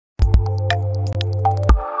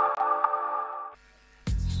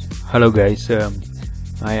Hello guys,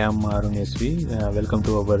 I am Arun Sv. Welcome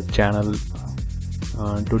to our channel.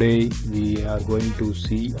 Today we are going to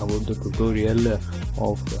see about the tutorial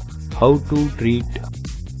of how to treat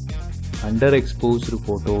underexposed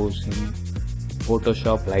photos in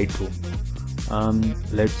Photoshop Lightroom.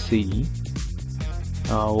 Let's see.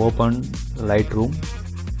 Open Lightroom.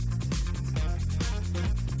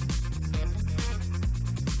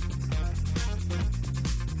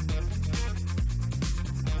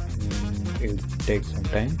 It takes some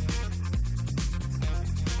time.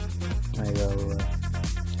 I have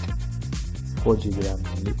 4 GB RAM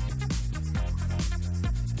only.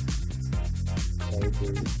 Try to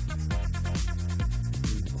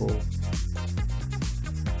info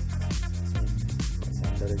and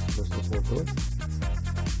underexposed photo.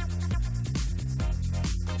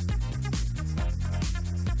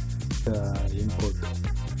 Import.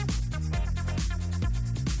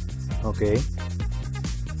 Okay.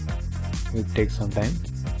 It takes some time.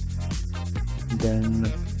 Then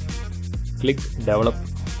click develop.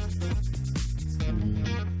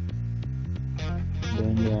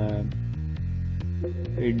 Then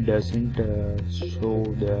it doesn't show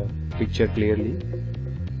the picture clearly.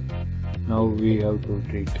 Now we have to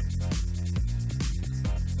treat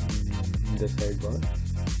the sidebar.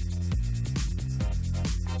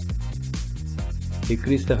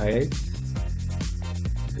 Decrease the height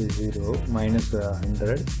to 0 minus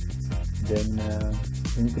 100. Then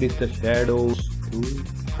increase the shadows to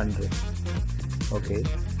 100. Okay.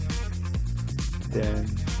 Then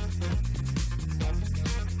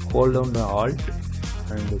hold down the Alt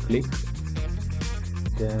and click.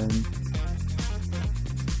 Then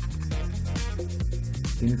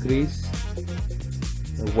increase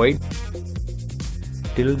the white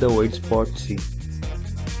till the white spot C.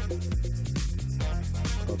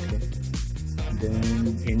 Okay.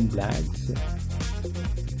 Then in blacks,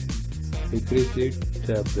 decrease it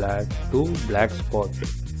black to black spot.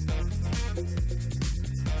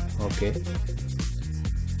 Okay.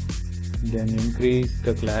 Then increase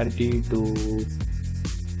the clarity to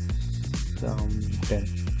some 10.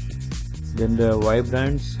 Then the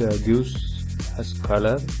vibrance gives us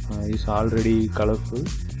color, is already colorful,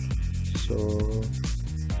 so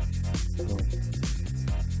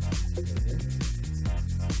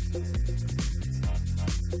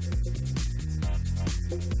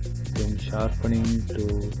then sharpening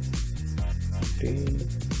to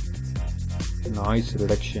noise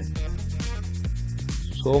reduction.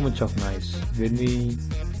 So much of noise when we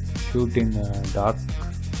shoot in dark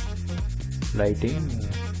lighting.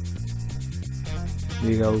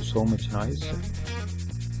 We have so much noise.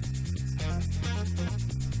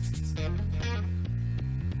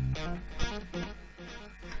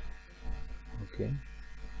 Okay.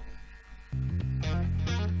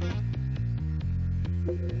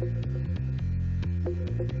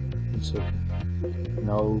 It's okay.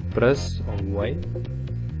 Now press Y.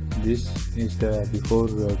 This is the before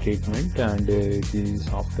treatment, and this is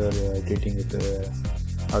after treating with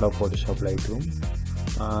Adobe Photoshop Lightroom.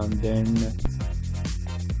 Then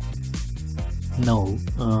now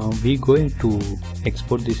we going to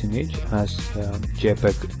export this image as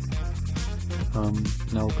JPEG.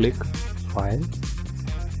 Now click File,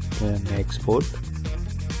 then Export.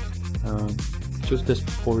 Choose this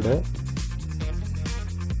folder.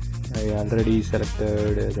 I already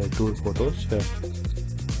selected the two photos.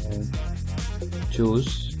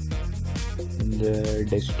 Choose the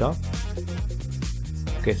desktop.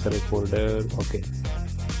 Okay, select folder. Okay.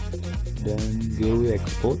 Then give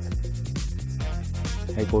export.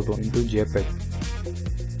 I go to into JPEG.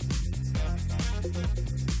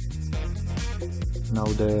 Now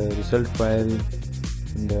the result file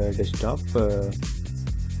in the desktop.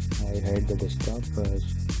 I hide the desktop.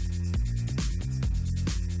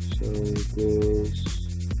 So it goes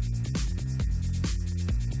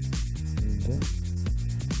in the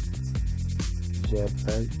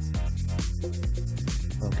JPEG.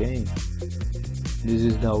 Okay, this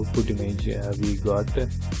is the output image we got.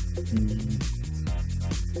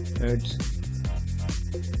 Let's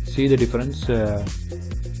see the difference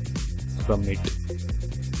from it.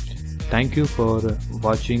 Thank you for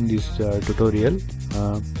watching this tutorial.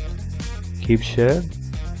 Keep share.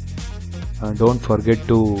 Don't forget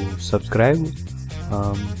to subscribe.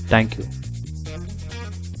 Thank you.